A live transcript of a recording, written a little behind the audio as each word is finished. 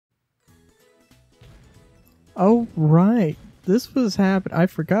Oh, right. This was happening. I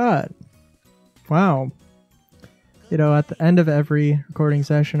forgot. Wow. You know, at the end of every recording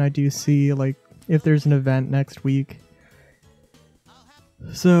session, I do see, like, if there's an event next week.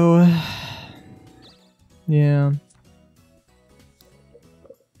 So, yeah.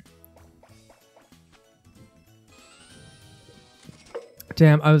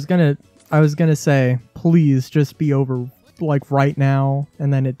 Damn, I was gonna say, please just be over, like, right now,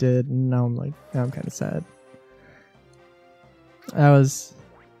 and then it did, and now I'm kind of sad. I was,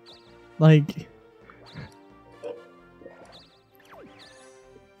 like...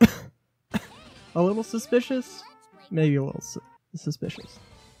 a little suspicious? Maybe a little suspicious.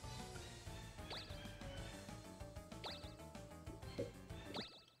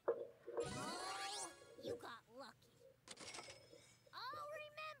 You got lucky. I'll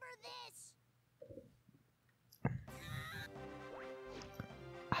remember this.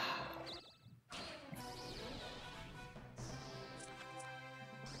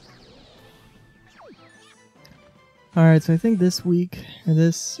 Alright, so I think this week,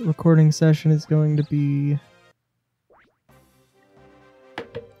 this recording session is going to be...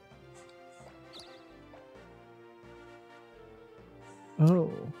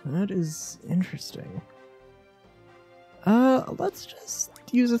 Oh, that is interesting. Let's just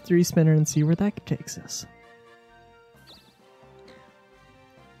use a 3-spinner and see where that takes us.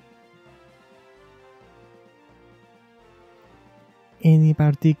 Any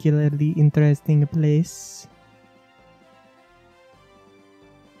particularly interesting place?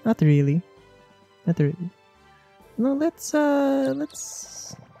 Not really. Not really. No, let's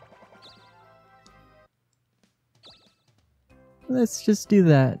just do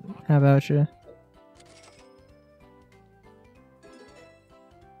that. How about you?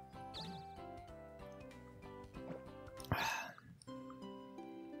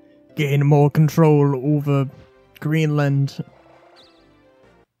 Gain more control over Greenland.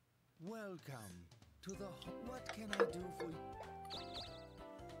 Welcome to the. What can I do for you?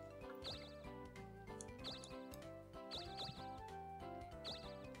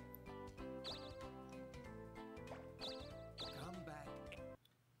 Come back.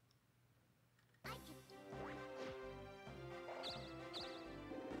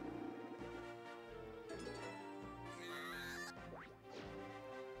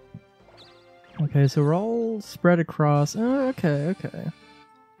 Okay, so we're all spread across. Oh, okay, okay.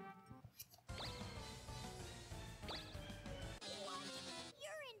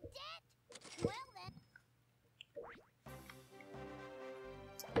 You're in debt? Well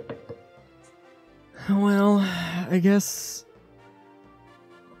then. Well, I guess...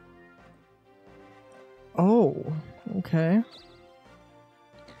 Oh, okay.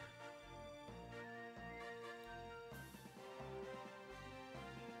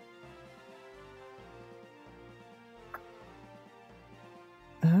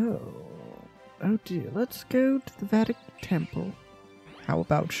 Oh dear, let's go to the Vatican Temple. How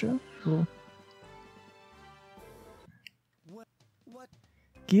about you? We'll What?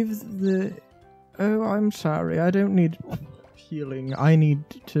 give the... Oh, I'm sorry, I don't need healing. I need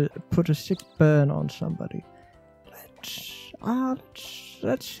to put a sick burn on somebody.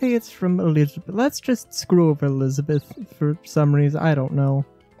 Let's say it's from Elizabeth. Let's just screw over Elizabeth for some reason. I don't know.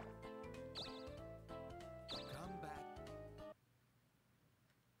 Come back.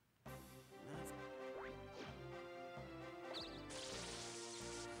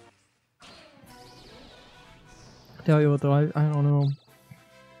 Tell you what though, I don't know.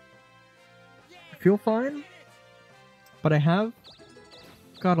 I feel fine, but I have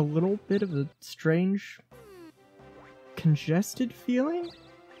got a little bit of a strange congested feeling?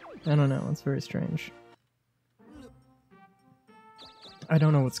 I don't know, it's very strange. I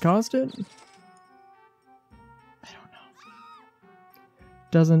don't know what's caused it. I don't know.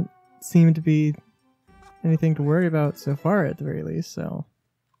 Doesn't seem to be anything to worry about so far at the very least, so...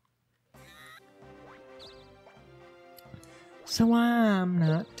 So I'm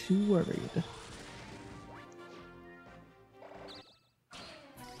not too worried.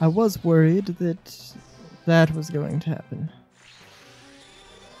 I was worried that that was going to happen.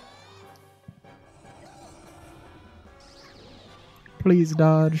 Please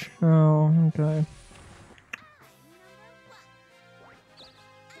dodge. Oh, okay.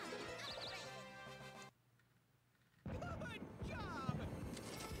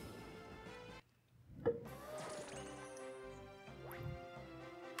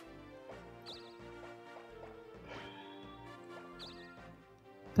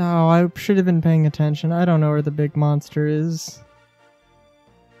 Oh, I should have been paying attention. I don't know where the big monster is.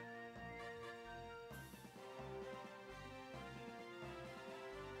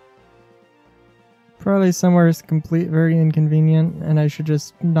 Probably somewhere is very inconvenient, and I should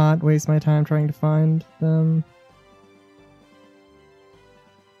just not waste my time trying to find them.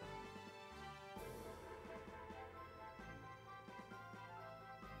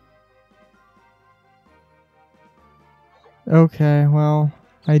 Okay, well,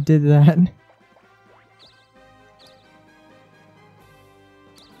 I did that.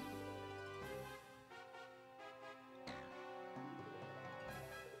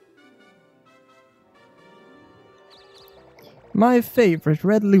 My favorite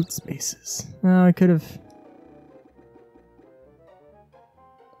red loot spaces. Oh, I could have...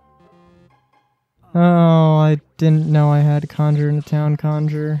 Oh, I didn't know I had conjure in a town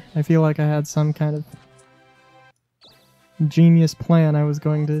conjure. I feel like I had some kind of genius plan I was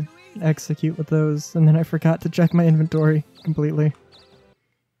going to execute with those, and then I forgot to check my inventory completely.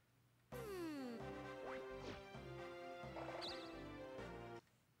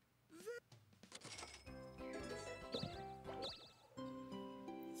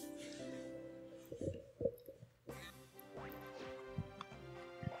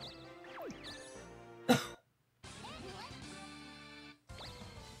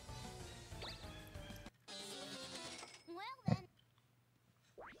 Well then.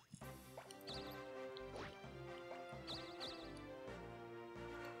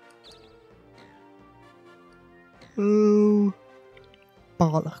 Oh,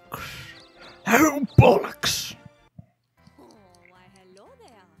 bollocks. Oh, bollocks! Oh, why hello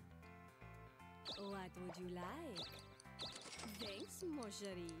there. What would you like? Thanks,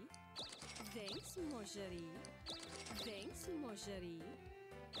 Marjorie. Thanks, Marjorie. Thanks, Marjorie.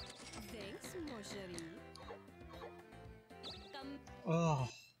 Thanks, Marjorie. Come. Oh.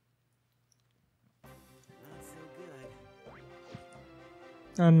 Not so good.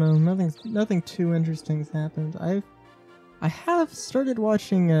 I don't know, nothing too interesting has happened. I have started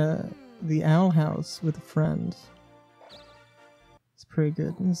watching The Owl House with a friend. It's pretty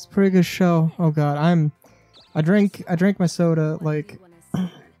good. It's a pretty good show. Oh god, I drank my soda like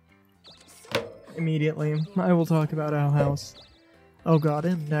immediately. I will talk about Owl House. Oh god,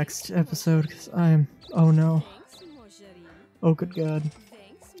 in next episode, because oh no. Thanks, Marjorie. Oh good god.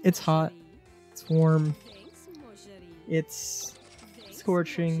 Thanks, It's hot. Marjorie. It's warm. Thanks, Marjorie. It's Thanks,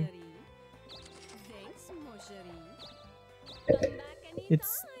 scorching. Marjorie. Thanks, Marjorie. Come back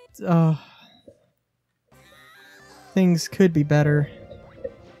It's anytime. things could be better.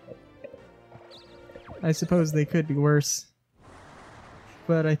 I suppose they could be worse.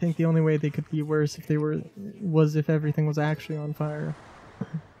 But I think the only way they could be worse was if everything was actually on fire.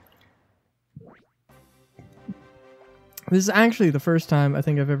 This is actually the first time I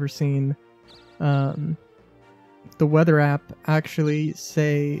think I've ever seen the weather app actually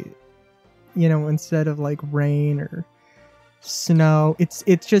say, you know, instead of like rain or snow,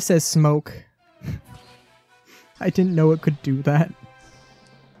 it just says smoke. I didn't know it could do that.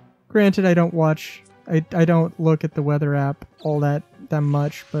 Granted, I don't look at the weather app all that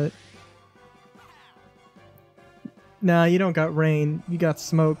much, but nah, you don't got rain, you got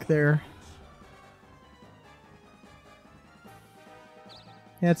smoke there.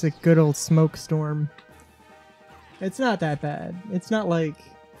 That's a good old smoke storm. It's not that bad. It's not like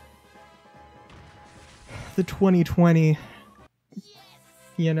the 2020,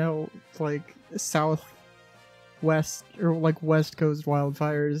 you know, like southwest or like west coast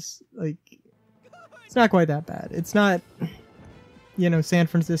wildfires. Like, it's not quite that bad. It's not, you know, San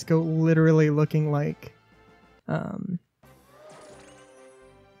Francisco literally looking like Not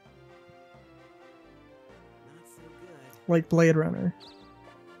so good. like Blade Runner.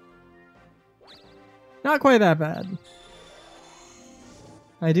 Not quite that bad.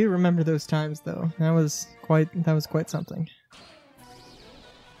 I do remember those times though. That was quite something.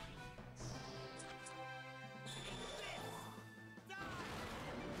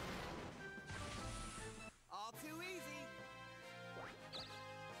 All too easy.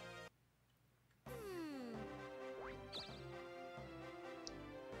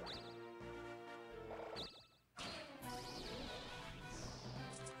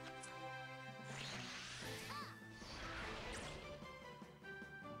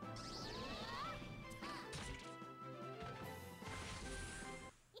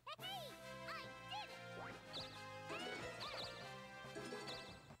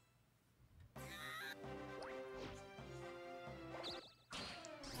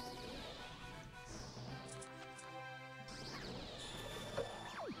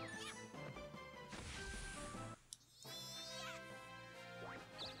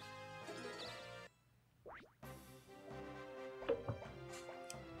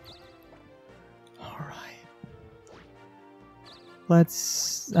 Alright.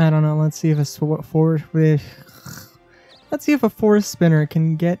 Let's I don't know. Let's see if a let's see if a force spinner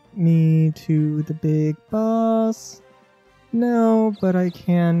can get me to the big boss. No, but I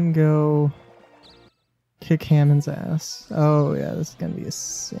can go kick Hammond's ass. Oh yeah, this is gonna be a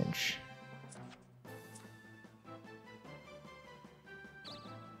cinch.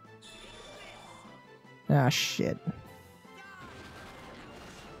 Ah, shit.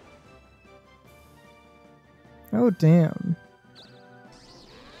 Oh, damn.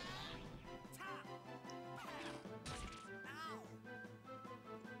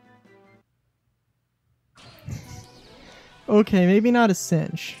 Okay, maybe not a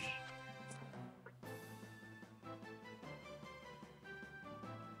cinch.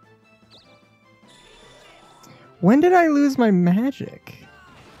 When did I lose my magic?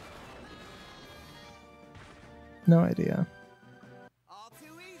 No idea. All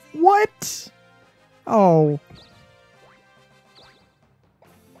too easy. What? Oh.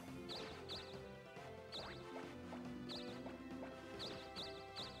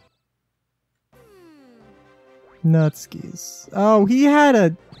 Nutskis. Oh, he had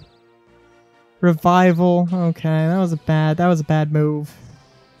a revival. Okay, that was a bad move.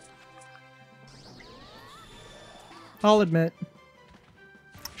 I'll admit.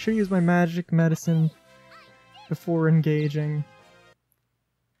 Should use my magic medicine before engaging.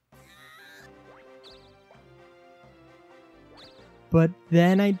 But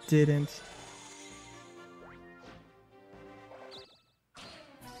then I didn't.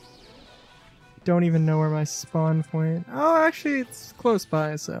 Don't even know where my spawn point. Oh, actually, it's close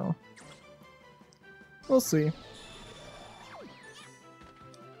by, so we'll see.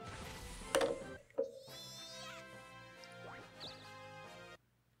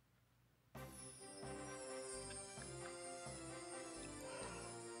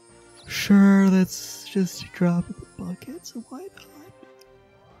 Sure, let's just drop the buckets. Why not?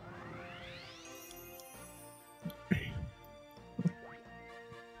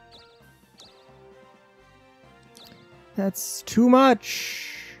 That's too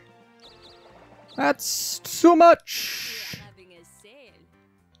much. That's too much. Having a sale.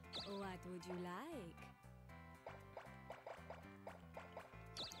 What would you like?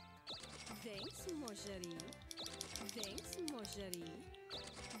 Thanks, Marjorie. Thanks, Marjorie.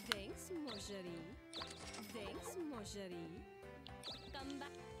 Thanks, Marjorie. Thanks, Marjorie. Come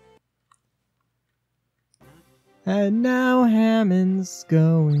back. And now Hammond's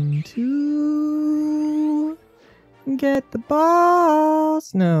going to get the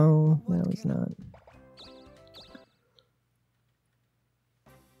boss. No, that was not.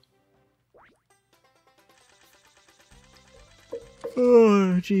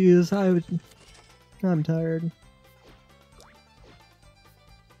 Oh, jeez, I'm tired.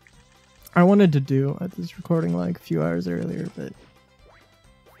 I wanted to do this recording like a few hours earlier, but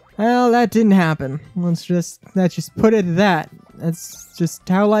well, that didn't happen. Let's just put it at that. That's just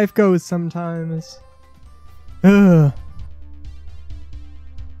how life goes sometimes. Ugh.